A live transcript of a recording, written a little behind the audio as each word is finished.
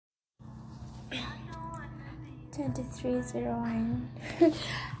2301.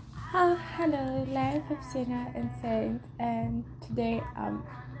 Hello, life of Sina and Saint, and today I'm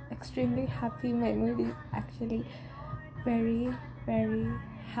extremely happy. My mood is actually very, very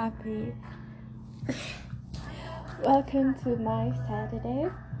happy. Welcome to my Saturday.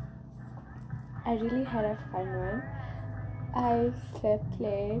 I really had a fun one. I slept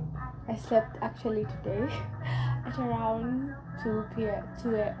late. I slept actually today at around 2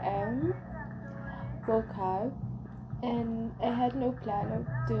 a.m. Woke up and I had no plan of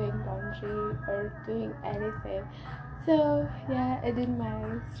doing laundry or doing anything. So yeah, I did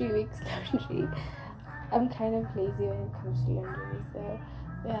my 3 weeks laundry. I'm kind of lazy when it comes to laundry, so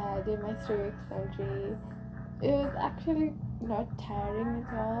yeah, I did my 3 weeks laundry. It was actually not tiring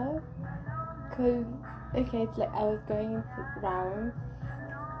at all, cause it's like I was going into rounds,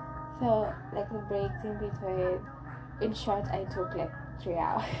 so like the breaks in between. In short, I took like 3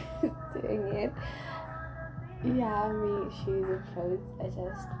 hours doing it. Yeah, me, shoes and clothes are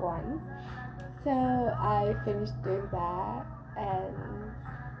just one. So I finished doing that and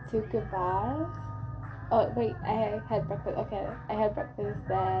took a bath. Oh wait, I had breakfast. Okay, I had breakfast,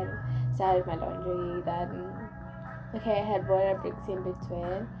 then started my laundry, then I had water breaks in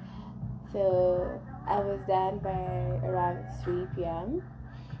between. So I was done by around 3 p.m.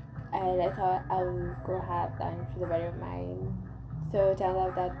 and I thought I would go have lunch with a buddy of mine. So it turns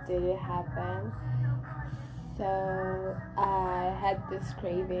out that didn't happen. So I had this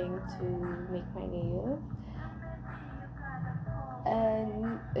craving to make my nails,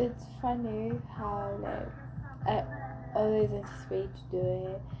 and it's funny how like I always anticipate to do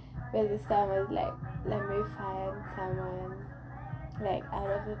it, but this time I was like, let me find someone like out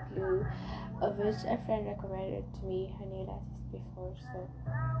of the blue, of which a friend recommended to me her nail artist before, so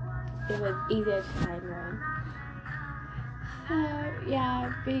it was easier to find one. So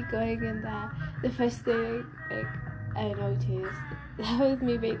yeah, be going in there. The first thing like I noticed that was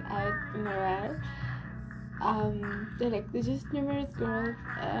me being out in the red. They're just numerous girls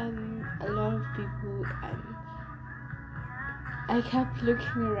and a lot of people, and I kept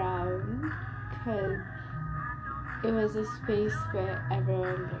looking around because it was a space where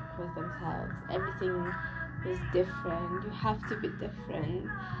everyone was themselves. Everything was different. You have to be different.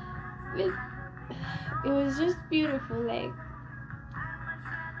 It was just beautiful. Like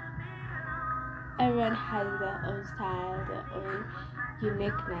everyone has their own style, their own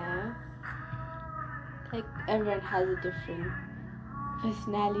uniqueness. Like everyone has a different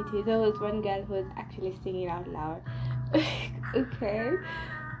personality. There was one girl who was actually singing out loud. Okay,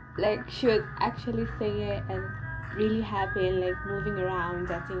 like she was actually singing and really happy and like moving around,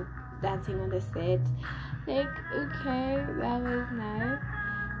 dancing on the set. Like okay, that was nice.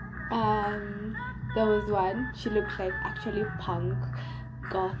 There was one. She looked like actually punk,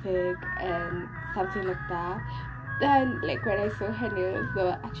 gothic, and something like that. Then like when I saw her nails, they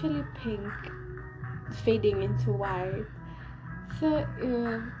were actually pink, fading into white. So it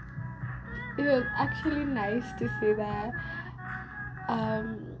was actually nice to see that.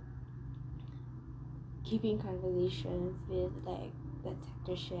 Keeping conversations with like the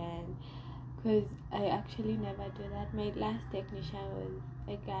technician, because I actually never do that. My last technician was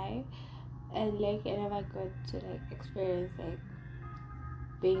a guy, and like I never got to like experience like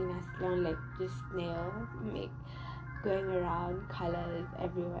being as long like just nail make going around, colors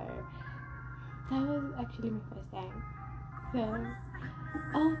everywhere. That was actually my first time. So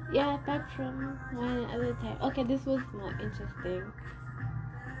oh yeah, apart from one other time. Okay, this was more interesting.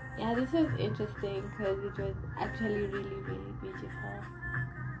 Yeah, this was interesting because it was actually really, really beautiful.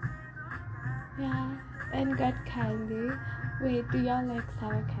 Yeah, and got candy. Wait, do y'all like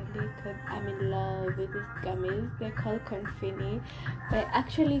sour candy? Because I'm in love with these gummies. They're called confini. But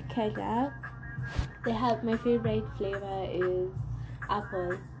actually, Kenya, they have my favorite flavor is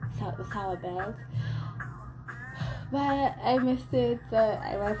apple sour bells. But I missed it, so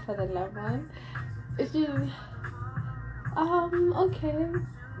I went for the lemon. It's just okay,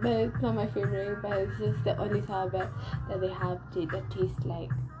 but it's not my favorite. But it's just the only sour bell that they have that tastes like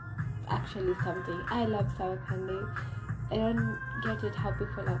actually something. I love sour candy. I don't get it how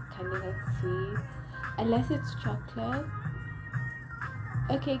people love candy that's sweet, unless it's chocolate.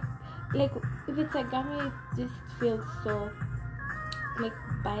 Okay, like if it's a gummy, it just feels so like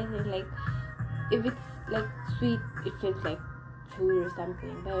biting. Like if it's like sweet, it feels like food or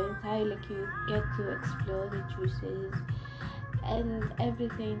something. But inside, like you get to explore the juices and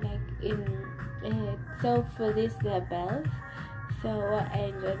everything like in it. So for this, the bells. So what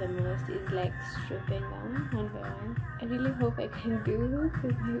I enjoy the most is like stripping them one by one. I really hope I can do this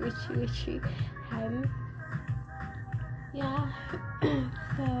with my witchy hands. Yeah.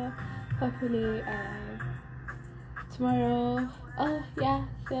 So hopefully tomorrow. Oh yeah,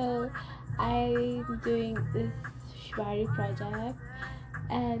 so I'm doing this Shwari project,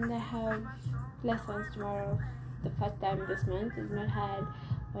 and I have lessons tomorrow. The first time this month is not had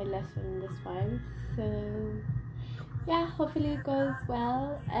my lesson this month, so yeah, hopefully it goes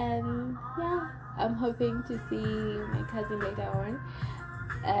well. And yeah, I'm hoping to see my cousin later on,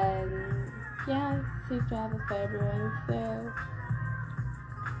 and yeah, safe travel for everyone. So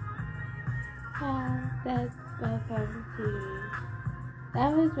yeah, that's welcome to.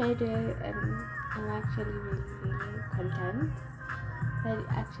 That was my day, and I'm actually really content that it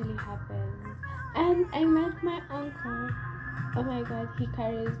actually happened. And I met my uncle. Oh my god, he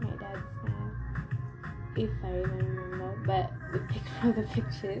carries my dad's name, if I even remember, but the pic from the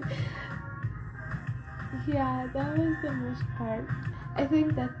picture. Yeah, that was the most part. I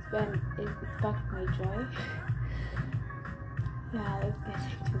think that's when it sparked my joy. Yeah, let's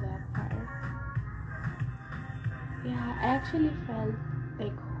get into that part. Yeah, I actually felt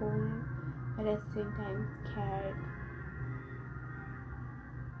like home, but at the same time scared.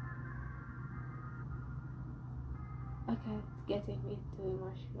 Okay, it's getting me too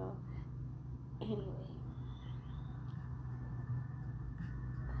emotional. Anyway,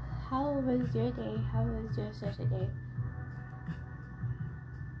 how was your day? How was your Saturday?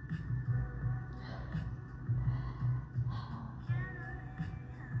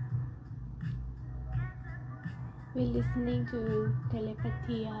 We're listening to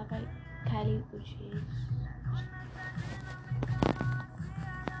Telepathia by Kali Uchis.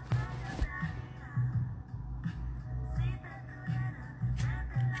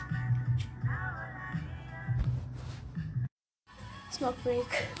 Smoke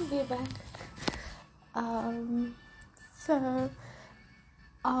break. We're back. Um, so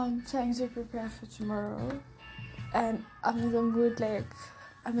trying to prepare for tomorrow, and I'm in the mood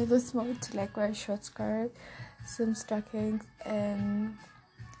I'm in this mood to wear a short skirt, some stockings, and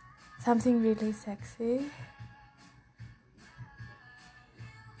something really sexy.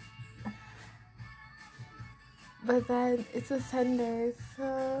 But then it's a Sunday,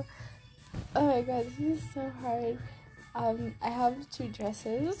 so oh my god, this is so hard. I have two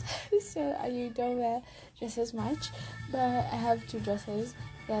dresses, so you don't wear dresses much, but I have two dresses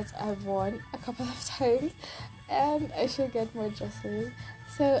that I've worn a couple of times, and I should get more dresses.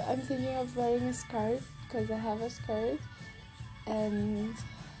 So I'm thinking of wearing a skirt because I have a skirt, and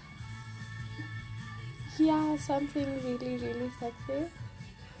yeah, something really, really sexy.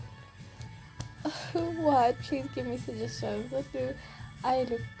 What? Please give me suggestions. What do I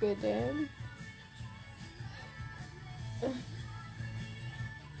look good in?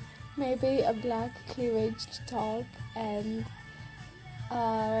 Maybe a black cleavage top and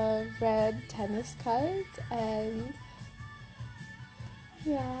a red tennis skirt, and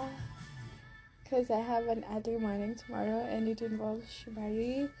yeah, because I have an early morning tomorrow and it involves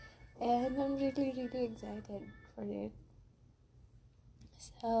shibari, and I'm really, really excited for it.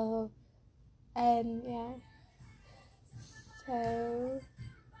 So, and yeah, so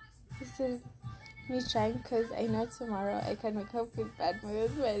this is me trying, because I know tomorrow I can wake up with bad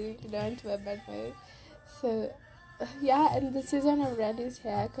moods, but I really don't want to wear bad moods. So yeah, and the season of red is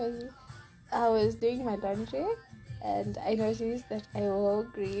here because I was doing my laundry and I noticed that I wore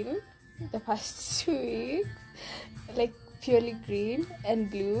green the past 2 weeks, like purely green and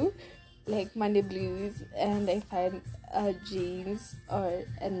blue, like Monday blues, and I find jeans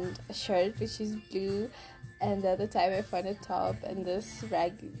and a shirt which is blue, and the other time I found a top and this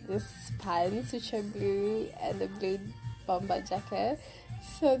pants which are blue, and a blue bomber jacket.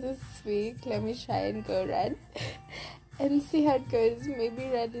 So this week let me try and go red and see how it goes. Maybe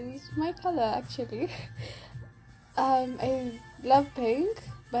red is my color actually. I love pink,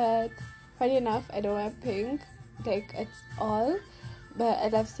 but funny enough, I don't wear pink like at all. But I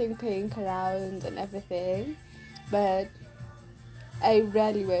love seeing pink around and everything. But I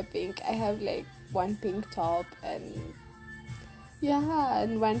rarely wear pink. I have one pink top and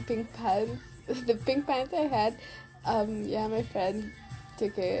one pink pants. The pink pants I had, my friend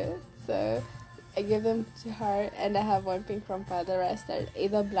took it, so I gave them to her, and I have one pink romper. The rest are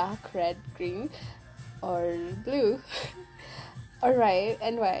either black, red, green, or blue, or white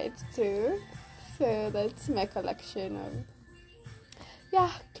and white too. So that's my collection of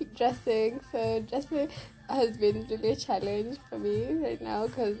keep dressing. So dressing has been really a challenge for me right now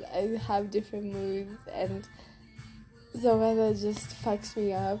because I have different moods, and the weather just fucks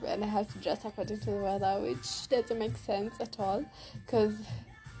me up, and I have to dress according to the weather, which doesn't make sense at all because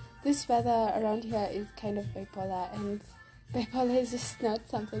this weather around here is kind of bipolar, and bipolar is just not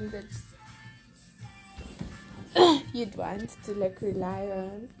something that you'd want to rely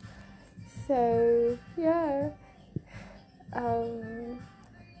on. So yeah, Um,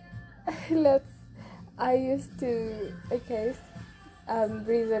 let's. I used to. Okay.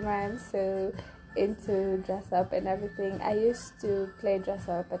 Reason why I'm so into dress up and everything. I used to play dress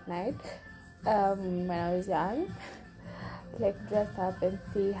up at night. When I was young, like dress up and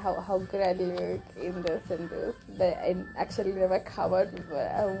see how good I look in this and this. But I actually never covered with what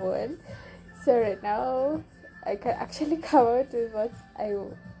I want. So right now, I can actually cover with what I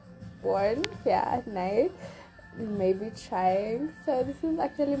want. Yeah, at night, maybe trying. So this is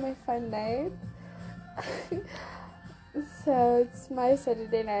actually my fun night. So it's my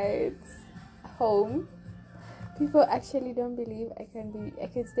Saturday night home. People actually don't believe I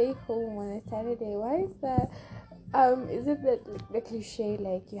can stay home on a Saturday. Why is that? Is it that like, the cliche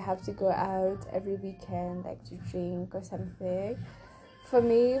like you have to go out every weekend like to drink or something? For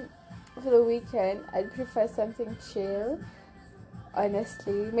me, for the weekend, I'd prefer something chill.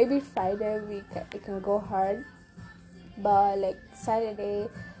 Honestly, maybe Friday we can go hard, but like Saturday,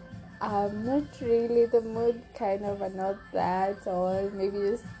 not really the mood. Kind of, not that, or maybe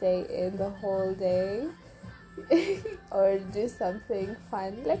just stay in the whole day, or do something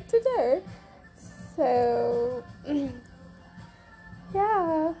fun like today. So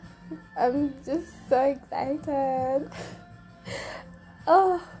yeah, I'm just so excited.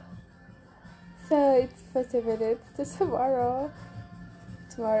 Oh, so it's 40 minutes to tomorrow.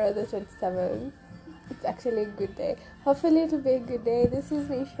 Tomorrow, the 27th. It's actually a good day. Hopefully, it'll be a good day. This is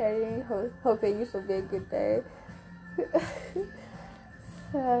me sharing, hoping it will be a good day.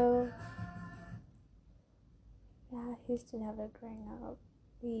 So, yeah, here's to never growing up.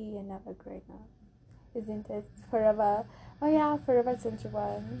 We are never growing up. Isn't it? Forever. Oh, yeah, forever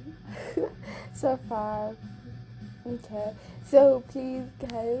 21. So far. Okay. So, please,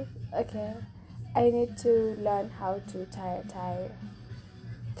 guys. Okay. I need to learn how to tie a tie.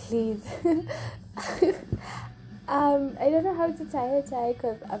 Please. I don't know how to tie a tie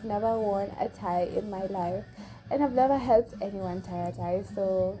because I've never worn a tie in my life, and I've never helped anyone tie a tie,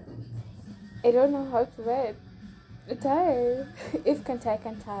 so I don't know how to wear a tie. If can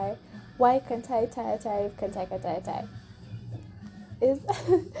tie, why can't I tie a tie if can tie a tie? Is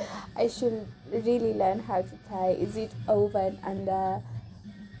I should really learn how to tie. Is it over and under?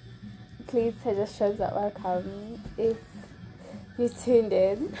 Please suggestions are welcome if you tuned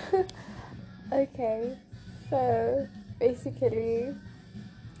in. Okay, so basically,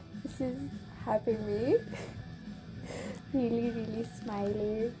 this is Happy Me. Really, really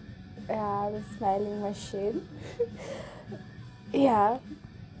smiley. The smiling machine. Yeah,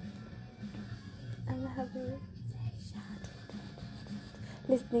 I'm happy.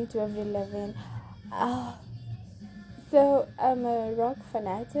 Listening to Avril Lavigne. Uh, so I'm a rock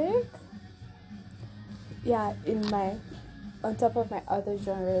fanatic. Yeah, on top of my other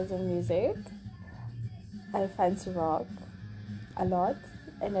genres of music, I fancy rock a lot,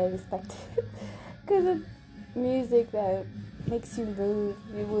 and I respect it because it's music that makes you move.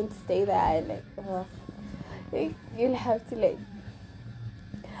 You won't stay there like, oh, like you'll have to like.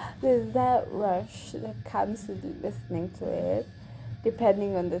 There's that rush that comes with listening to it,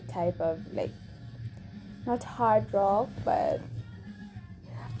 depending on the type of like not hard rock, but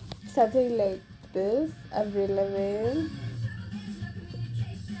something like this. I'm relevant.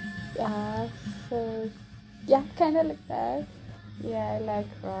 Yeah, so yeah, kind of like that. Yeah, I like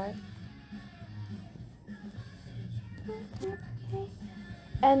rock.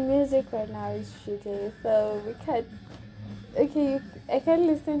 And music right now is shitty, so we can't. Okay, I can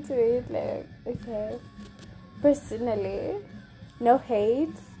listen to it like okay. Personally, no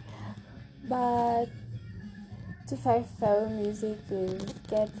hate, but to find film music is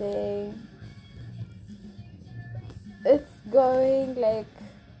getting it's going like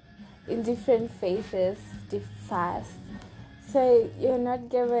in different phases fast, so you're not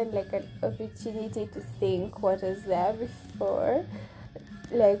given like an opportunity to think what is there before,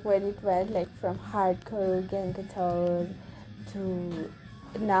 like when it went like from hardcore gengatone to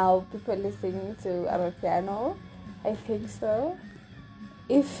now people listening to piano. I think so.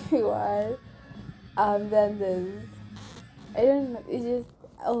 If you are then there's I don't know. It's just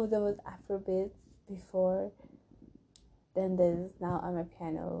there was Afrobeats before. Then there's now I'm a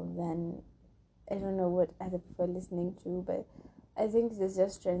piano. Then I don't know what other people are listening to, but I think it's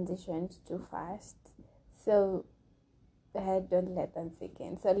just transitioned too fast. So don't let them sink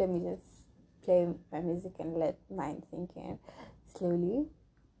in. So let me just play my music and let mine sink in slowly.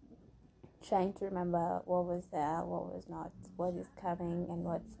 Trying to remember what was there, what was not, what is coming, and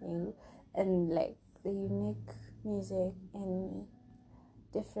what's new, and like the unique music in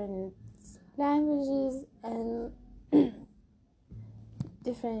different languages and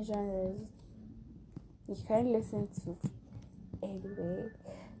different genres. You can listen to anyway,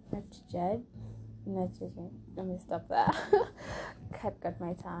 not to judge, not judging. Let me stop that. Cut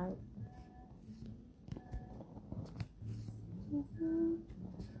my tongue.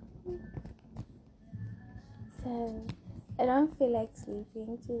 So I don't feel like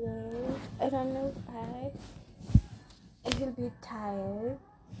sleeping today. I don't know why. I feel a bit tired,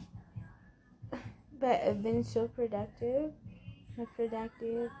 but I've been so productive. Not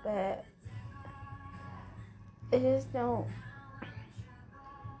productive, but I just don't.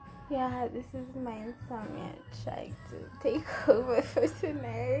 Yeah, this is my insomnia trying to take over for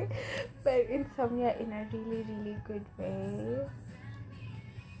tonight, but insomnia in a really, really good way.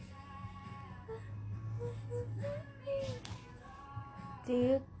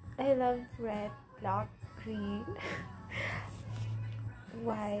 I love red, black, green,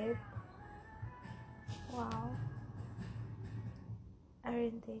 white. Wow,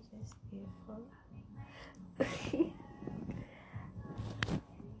 aren't they just beautiful?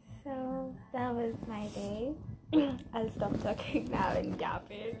 So that was my day. I'll stop talking now and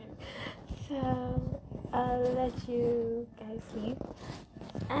yapping. So I'll let you guys sleep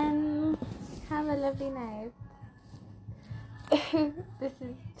and have a lovely night. This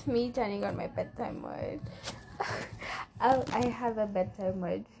is me turning on my bedtime mode. I have a bedtime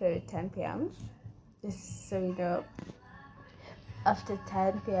mode for 10 p.m. Just so you know. After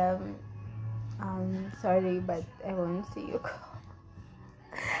 10 p.m. Sorry, but I won't see you.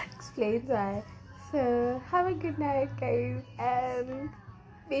 Explains why. So have a good night, guys, and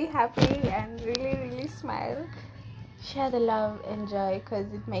be happy and really, really smile. Share the love and joy,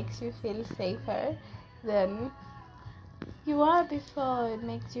 because it makes you feel safer than you were before. It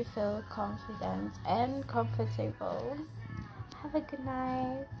makes you feel confident and comfortable. Have a good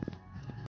night.